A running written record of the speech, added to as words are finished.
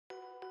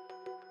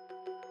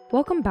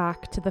Welcome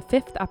back to the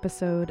 5th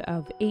episode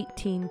of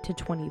 18 to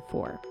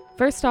 24.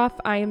 First off,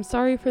 I am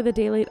sorry for the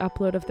day late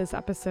upload of this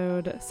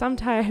episode.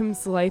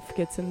 Sometimes life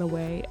gets in the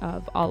way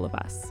of all of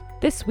us.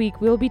 This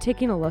week, we'll be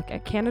taking a look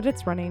at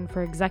candidates running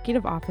for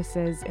executive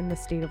offices in the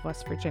state of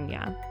West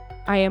Virginia.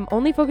 I am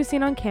only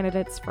focusing on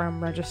candidates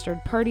from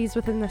registered parties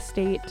within the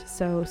state,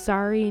 so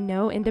sorry,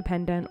 no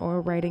independent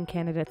or write-in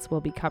candidates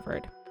will be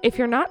covered. If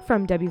you're not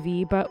from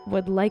WV but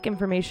would like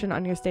information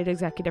on your state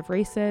executive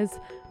races,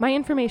 my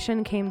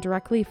information came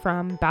directly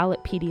from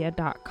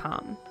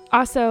ballotpedia.com.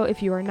 Also,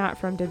 if you are not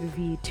from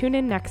WV, tune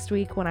in next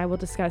week when I will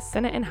discuss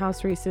Senate and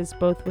House races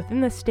both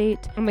within the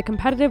state and the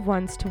competitive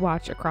ones to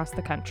watch across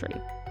the country.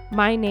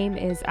 My name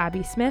is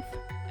Abby Smith,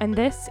 and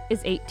this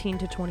is 18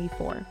 to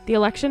 24, the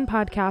election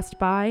podcast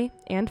by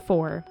and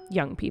for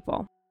young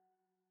people.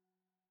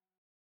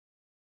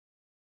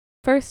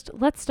 First,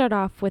 let's start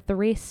off with the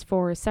race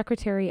for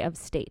Secretary of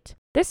State.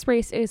 This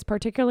race is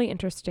particularly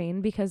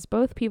interesting because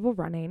both people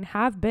running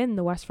have been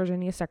the West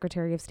Virginia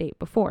Secretary of State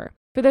before.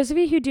 For those of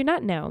you who do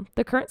not know,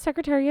 the current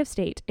Secretary of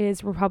State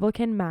is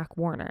Republican Mac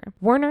Warner.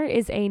 Warner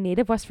is a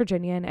native West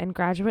Virginian and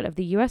graduate of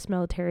the U.S.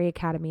 Military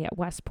Academy at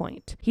West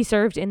Point. He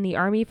served in the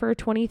Army for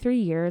 23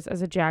 years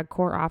as a JAG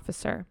Corps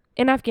officer.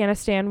 In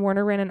Afghanistan,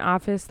 Warner ran an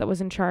office that was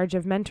in charge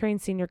of mentoring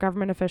senior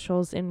government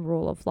officials in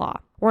rule of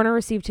law. Warner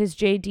received his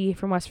JD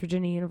from West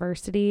Virginia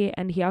University,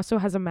 and he also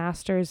has a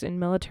master's in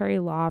military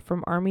law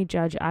from Army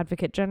Judge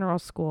Advocate General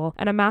School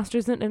and a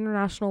master's in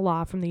international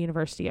law from the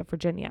University of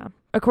Virginia.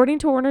 According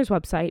to Warner's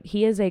website,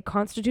 he is a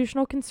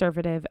constitutional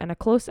conservative and a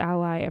close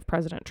ally of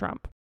President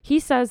Trump. He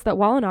says that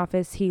while in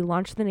office, he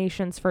launched the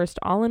nation's first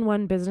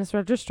all-in-one business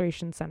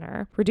registration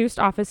center, reduced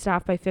office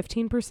staff by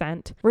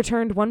 15%,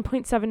 returned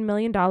 $1.7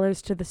 million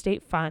to the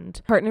state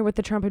fund, partnered with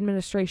the Trump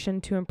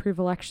administration to improve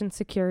election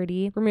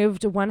security,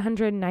 removed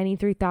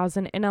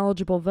 193,000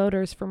 ineligible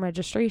voters from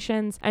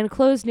registrations, and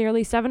closed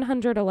nearly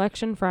 700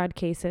 election fraud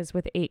cases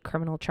with 8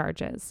 criminal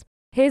charges.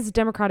 His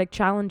Democratic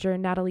challenger,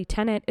 Natalie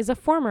Tennant, is a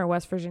former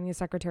West Virginia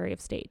Secretary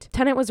of State.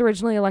 Tennant was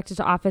originally elected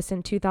to office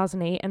in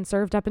 2008 and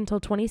served up until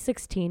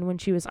 2016 when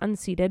she was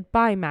unseated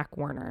by Mac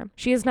Warner.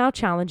 She is now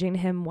challenging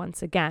him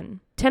once again.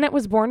 Tennant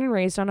was born and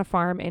raised on a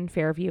farm in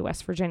Fairview,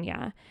 West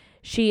Virginia.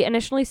 She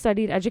initially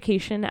studied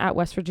education at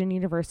West Virginia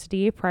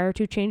University prior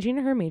to changing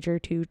her major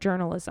to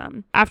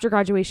journalism. After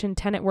graduation,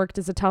 Tennant worked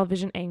as a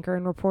television anchor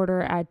and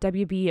reporter at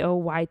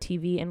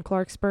WBOY-TV in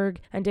Clarksburg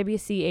and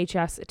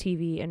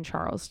WCHS-TV in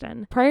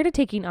Charleston. Prior to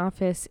taking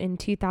office in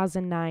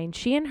 2009,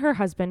 she and her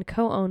husband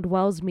co-owned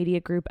Wells Media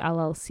Group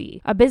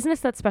LLC, a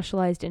business that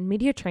specialized in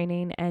media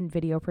training and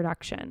video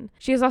production.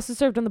 She has also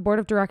served on the board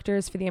of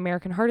directors for the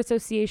American Heart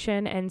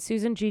Association and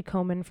Susan G.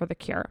 Komen for The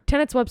Cure.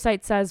 Tennant's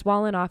website says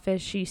while in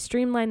office, she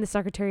streamlined the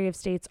Secretary of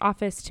State's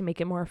office to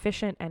make it more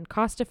efficient and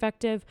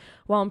cost-effective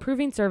while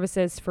improving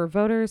services for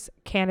voters,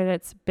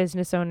 candidates,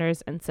 business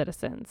owners, and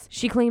citizens.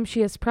 She claims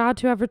she is proud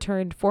to have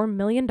returned $4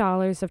 million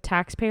of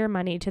taxpayer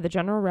money to the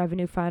General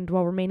Revenue Fund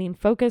while remaining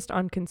focused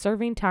on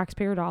conserving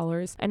taxpayer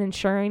dollars and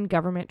ensuring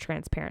government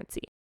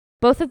transparency.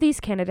 Both of these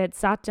candidates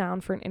sat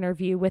down for an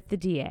interview with the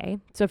DA,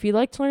 so if you'd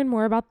like to learn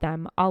more about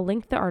them, I'll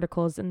link the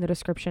articles in the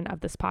description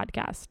of this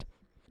podcast.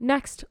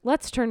 Next,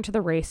 let's turn to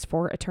the race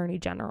for Attorney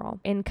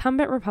General.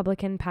 Incumbent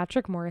Republican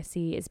Patrick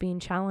Morrisey is being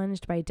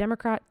challenged by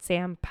Democrat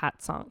Sam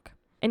Patzonk.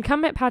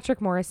 Incumbent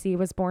Patrick Morrisey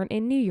was born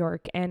in New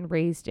York and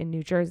raised in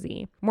New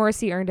Jersey.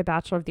 Morrisey earned a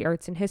Bachelor of the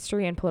Arts in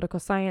History and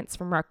Political Science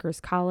from Rutgers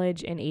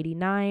College in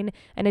 '89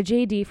 and a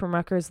JD from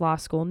Rutgers Law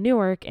School,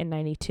 Newark in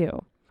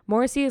 '92.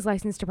 Morrisey is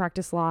licensed to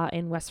practice law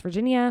in West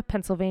Virginia,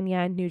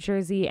 Pennsylvania, New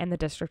Jersey, and the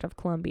District of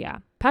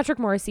Columbia. Patrick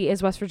Morrisey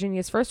is West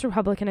Virginia's first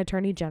Republican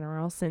Attorney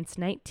General since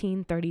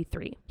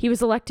 1933. He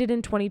was elected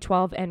in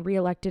 2012 and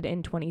re-elected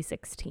in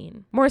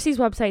 2016. Morrisey's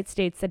website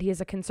states that he is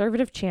a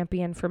conservative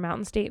champion for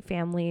Mountain State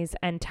families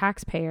and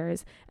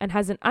taxpayers and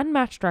has an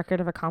unmatched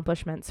record of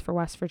accomplishments for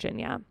West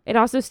Virginia. It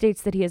also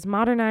states that he has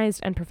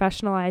modernized and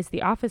professionalized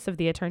the office of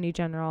the Attorney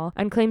General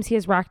and claims he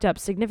has racked up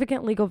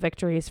significant legal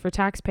victories for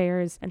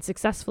taxpayers and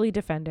successfully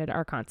defended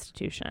our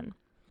Constitution.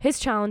 His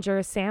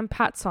challenger, Sam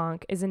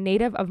Patzonk, is a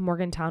native of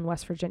Morgantown,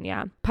 West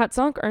Virginia.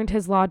 Patzonk earned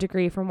his law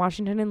degree from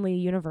Washington and Lee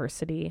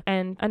University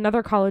and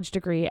another college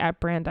degree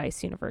at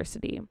Brandeis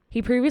University.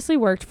 He previously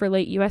worked for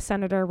late U.S.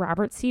 Senator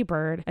Robert C.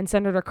 Byrd and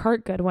Senator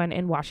Curt Goodwin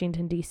in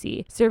Washington,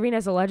 D.C., serving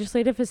as a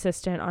legislative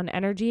assistant on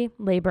energy,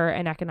 labor,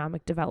 and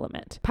economic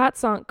development.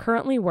 Patzonk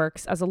currently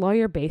works as a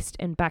lawyer based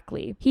in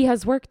Beckley. He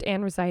has worked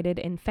and resided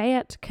in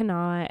Fayette,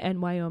 Kanawha,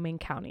 and Wyoming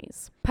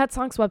counties.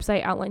 Patzonk's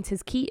website outlines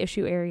his key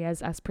issue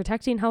areas as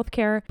protecting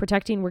healthcare,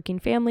 protecting working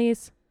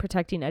families,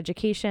 protecting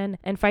education,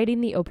 and fighting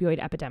the opioid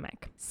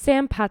epidemic.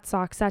 Sam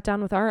Patzonk sat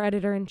down with our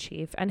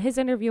editor-in-chief, and his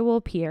interview will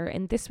appear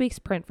in this week's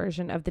print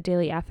version of the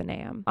Daily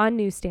Athenaeum on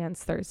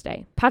newsstands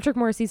Thursday. Patrick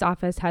Morrisey's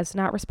office has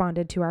not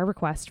responded to our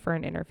request for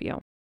an interview.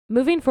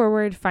 Moving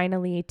forward,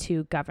 finally,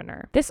 to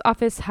governor. This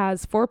office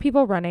has 4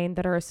 people running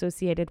that are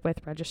associated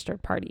with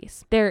registered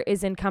parties. There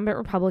is incumbent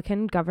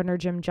Republican Governor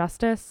Jim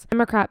Justice,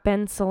 Democrat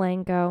Ben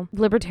Salango,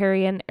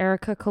 Libertarian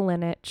Erika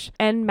Kulinich,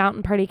 and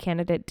Mountain Party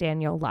candidate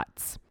Daniel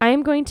Lutz. I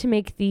am going to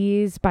make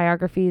these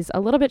biographies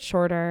a little bit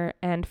shorter,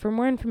 and for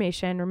more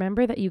information,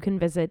 remember that you can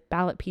visit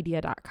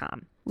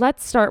ballotpedia.com.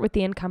 Let's start with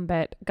the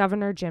incumbent,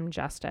 Governor Jim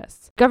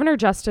Justice. Governor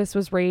Justice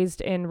was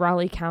raised in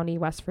Raleigh County,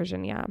 West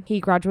Virginia.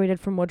 He graduated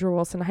from Woodrow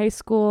Wilson High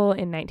School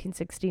in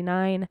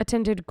 1969,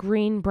 attended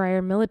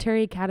Greenbrier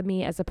Military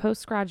Academy as a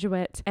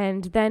postgraduate,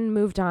 and then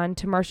moved on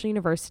to Marshall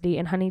University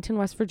in Huntington,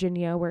 West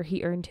Virginia, where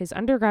he earned his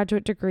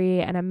undergraduate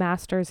degree and a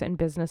master's in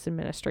business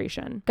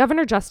administration.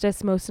 Governor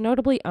Justice most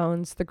notably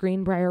owns the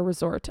Greenbrier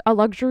Resort, a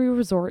luxury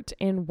resort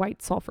in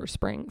White Sulphur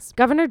Springs.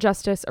 Governor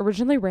Justice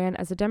originally ran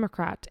as a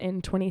Democrat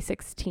in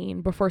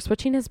 2016, before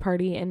switching his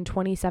party in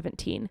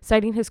 2017,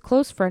 citing his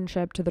close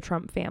friendship to the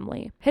Trump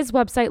family. His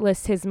website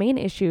lists his main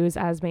issues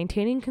as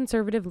maintaining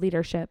conservative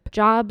leadership,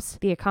 jobs,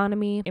 the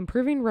economy,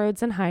 improving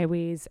roads and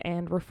highways,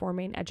 and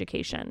reforming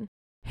education.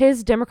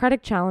 His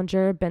Democratic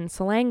challenger, Ben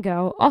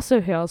Salango,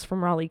 also hails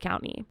from Raleigh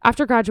County.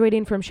 After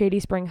graduating from Shady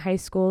Spring High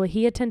School,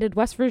 he attended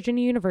West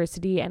Virginia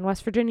University and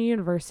West Virginia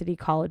University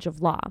College of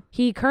Law.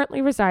 He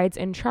currently resides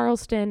in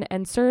Charleston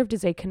and served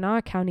as a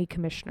Kanawha County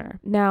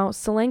Commissioner. Now,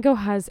 Salango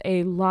has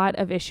a lot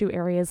of issue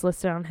areas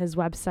listed on his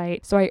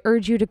website, so I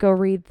urge you to go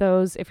read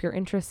those if you're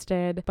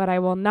interested, but I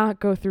will not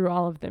go through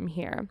all of them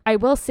here. I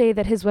will say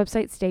that his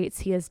website states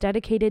he is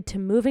dedicated to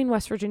moving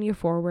West Virginia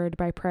forward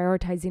by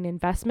prioritizing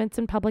investments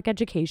in public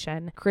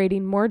education,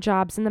 creating more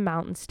jobs in the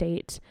Mountain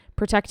State,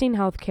 protecting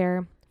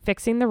healthcare,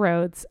 fixing the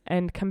roads,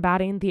 and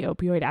combating the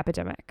opioid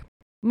epidemic.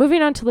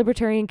 Moving on to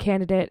Libertarian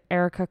candidate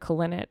Erika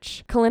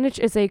Kulinich. Kulinich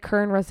is a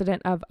current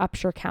resident of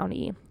Upshur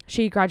County.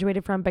 She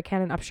graduated from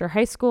Buchanan Upshur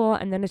High School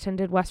and then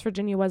attended West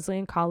Virginia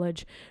Wesleyan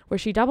College, where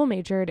she double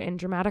majored in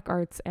dramatic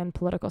arts and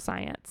political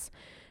science.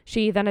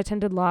 She then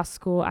attended law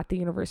school at the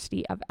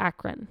University of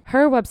Akron.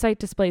 Her website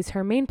displays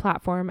her main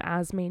platform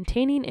as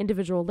maintaining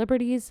individual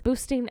liberties,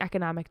 boosting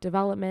economic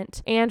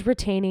development, and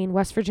retaining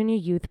West Virginia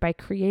youth by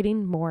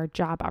creating more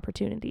job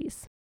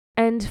opportunities.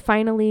 And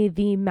finally,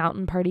 the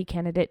Mountain Party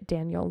candidate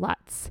Daniel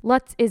Lutz.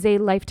 Lutz is a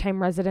lifetime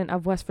resident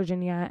of West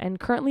Virginia and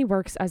currently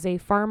works as a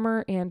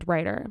farmer and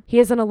writer. He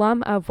is an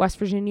alum of West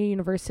Virginia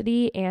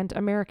University and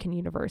American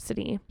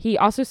University. He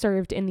also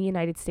served in the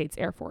United States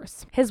Air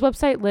Force. His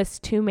website lists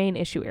 2 main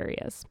issue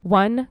areas.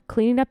 1,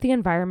 cleaning up the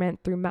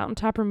environment through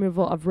mountaintop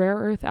removal of rare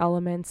earth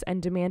elements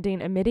and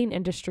demanding emitting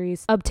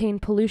industries obtain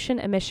pollution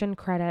emission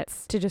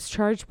credits to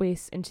discharge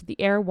waste into the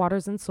air,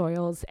 waters, and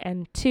soils.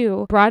 And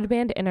 2,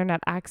 broadband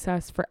internet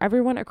access for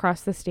everyone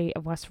across the state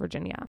of West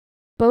Virginia.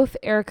 Both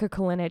Erika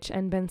Kulinich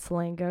and Ben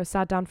Salango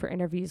sat down for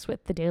interviews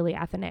with the Daily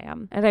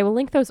Athenaeum, and I will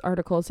link those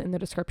articles in the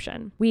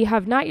description. We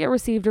have not yet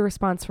received a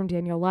response from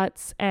Daniel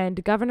Lutz,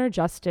 and Governor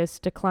Justice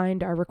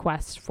declined our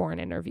request for an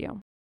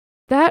interview.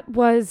 That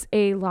was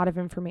a lot of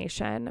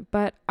information,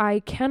 but I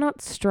cannot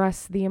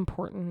stress the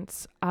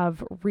importance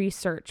of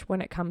research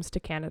when it comes to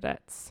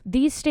candidates.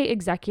 These state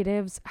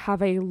executives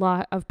have a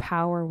lot of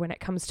power when it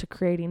comes to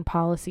creating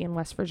policy in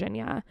West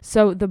Virginia.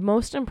 So the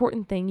most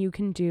important thing you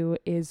can do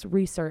is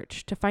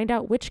research to find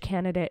out which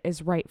candidate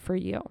is right for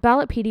you.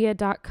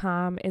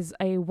 Ballotpedia.com is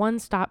a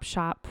one-stop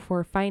shop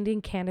for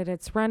finding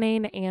candidates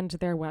running and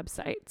their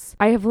websites.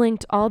 I have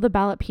linked all the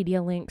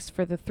Ballotpedia links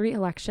for the 3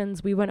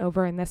 elections we went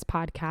over in this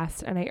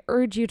podcast, and I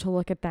urge you to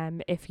look at them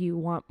if you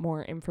want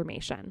more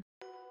information.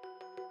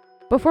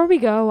 Before we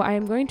go, I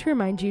am going to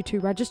remind you to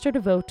register to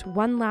vote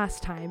one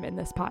last time in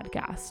this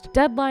podcast.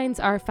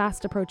 Deadlines are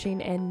fast approaching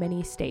in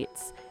many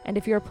states, and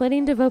if you're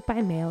planning to vote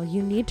by mail,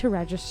 you need to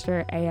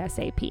register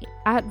ASAP.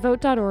 At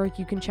vote.org,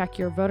 you can check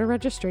your voter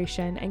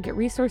registration and get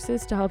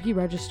resources to help you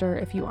register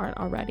if you aren't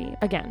already.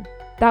 Again,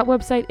 that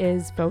website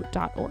is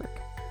vote.org.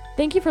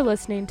 Thank you for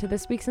listening to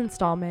this week's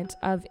installment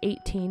of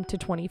 18 to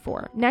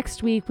 24.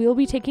 Next week, we will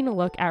be taking a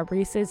look at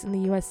races in the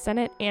U.S.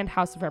 Senate and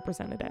House of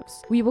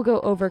Representatives. We will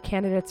go over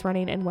candidates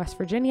running in West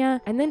Virginia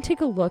and then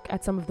take a look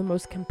at some of the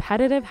most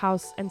competitive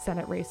House and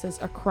Senate races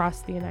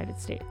across the United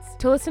States.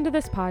 To listen to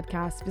this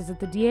podcast, visit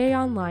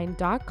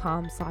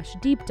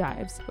thedaonline.com/deep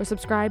dives or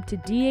subscribe to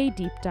DA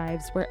Deep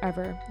Dives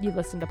wherever you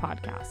listen to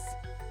podcasts.